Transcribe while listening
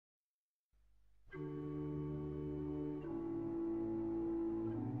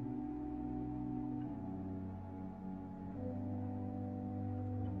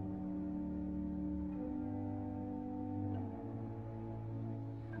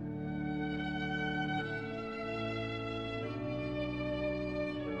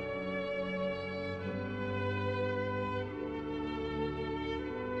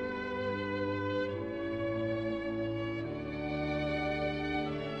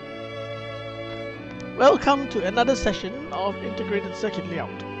Welcome to another session of Integrated Circuit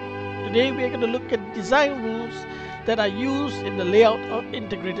Layout. Today we are going to look at design rules that are used in the layout of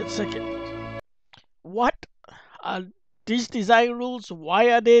integrated circuit. What are these design rules?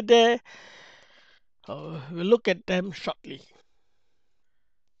 Why are they there? We'll look at them shortly.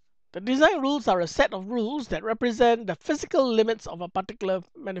 The design rules are a set of rules that represent the physical limits of a particular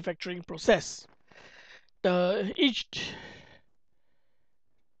manufacturing process. Each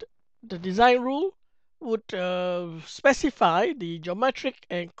the design rule would specify the geometric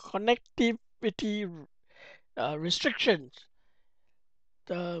and connectivity restrictions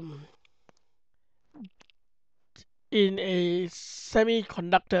um, in a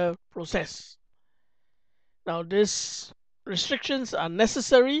semiconductor process. Now, these restrictions are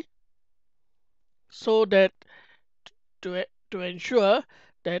necessary so that to ensure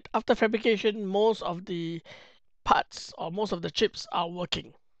that after fabrication, most of the parts or most of the chips are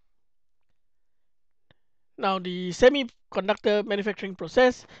working. Now, the semiconductor manufacturing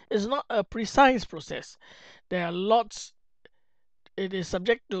process is not a precise process. There are lots, it is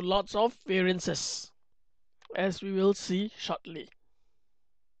subject to lots of variances, as we will see shortly.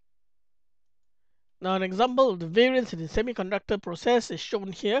 Now, an example of the variance in the semiconductor process is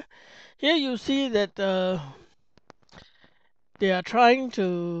shown here. Here you see that they are trying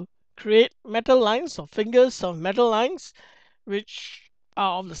to create metal lines or fingers of metal lines which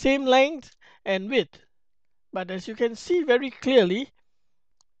are of the same length and width. But as you can see very clearly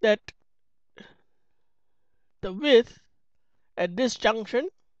that the width at this junction,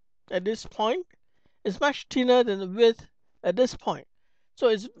 at this point, is much thinner than the width at this point. So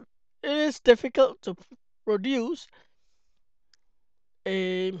it is difficult to produce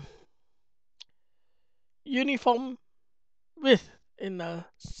a uniform width in the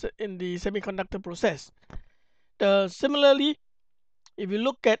semiconductor process. Similarly, if you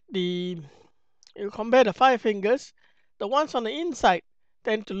look at you compare the five fingers, the ones on the inside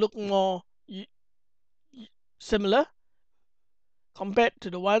tend to look more similar compared to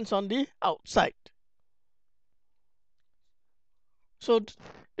the ones on the outside. So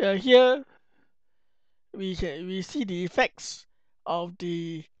here we see the effects of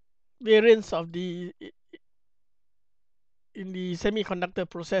the variance of in the semiconductor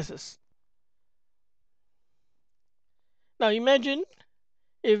processes. Now imagine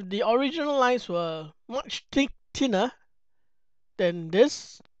if the original lines were much thinner than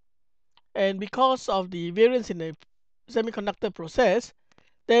this, and because of the variance in the semiconductor process,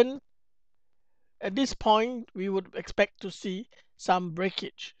 then at this point we would expect to see some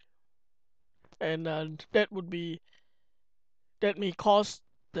breakage, and that may cause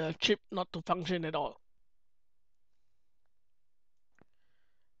the chip not to function at all.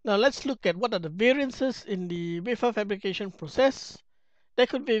 Now let's look at what are the variances in the wafer fabrication process. There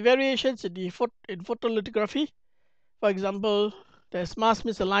could be variations in photolithography. For example, there's mask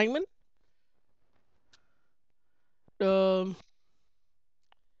misalignment. The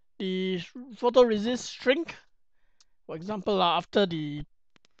photoresist shrink. For example, after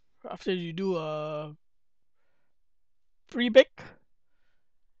you do a pre-bake,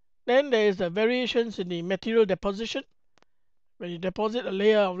 then there is the variations in the material deposition. When you deposit a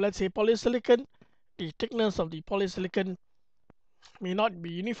layer of, let's say, polysilicon, the thickness of the polysilicon may not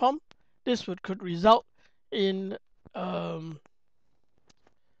be uniform. This could result in a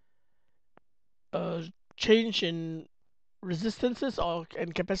change in resistances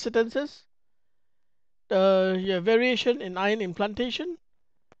and capacitances. You have variation in ion implantation.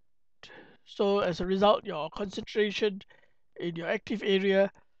 So as a result, your concentration in your active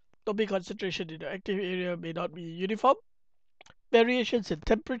area, doping concentration in your active area may not be uniform. Variations in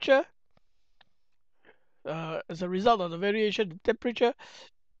temperature. As a result of the variation in temperature,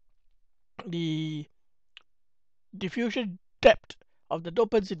 the diffusion depth of the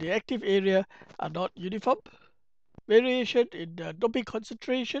dopants in the active area are not uniform. Variation in the doping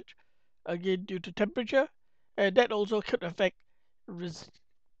concentration, again due to temperature, and that also could affect the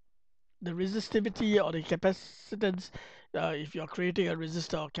resistivity or the capacitance if you're creating a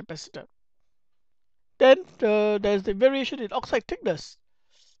resistor or capacitor. Then there's the variation in oxide thickness.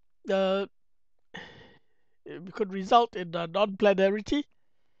 It could result in non-planarity.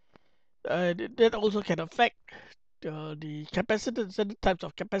 That also can affect the capacitance, certain types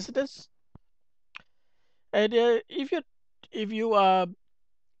of capacitors. And if you are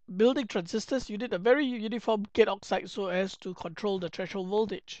building transistors, you need a very uniform gate oxide so as to control the threshold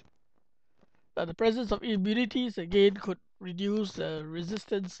voltage. Now, the presence of impurities again could reduce the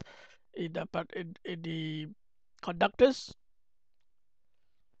resistance in the conductors.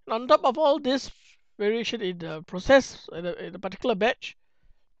 And on top of all this variation in the process in a particular batch,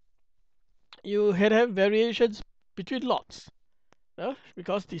 you had have variations between lots.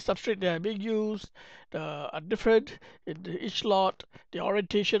 Because the substrate that are being used are different in each lot, the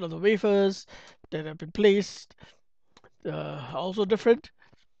orientation of the wafers that have been placed are also different.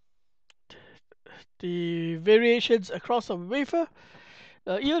 The variations across a wafer,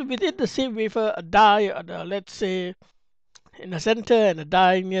 even within the same wafer, a die, let's say in the center and a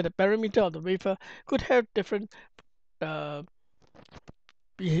die near the perimeter of the wafer, could have different uh,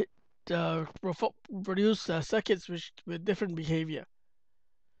 beha- produce circuits with different behavior.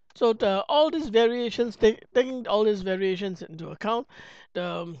 So all these variations, taking all these variations into account,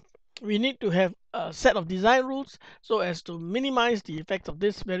 the, we need to have a set of design rules so as to minimize the effects of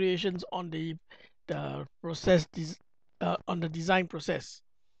these variations on the on the design process.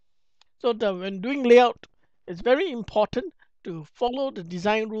 So when doing layout, it's very important to follow the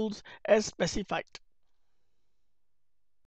design rules as specified.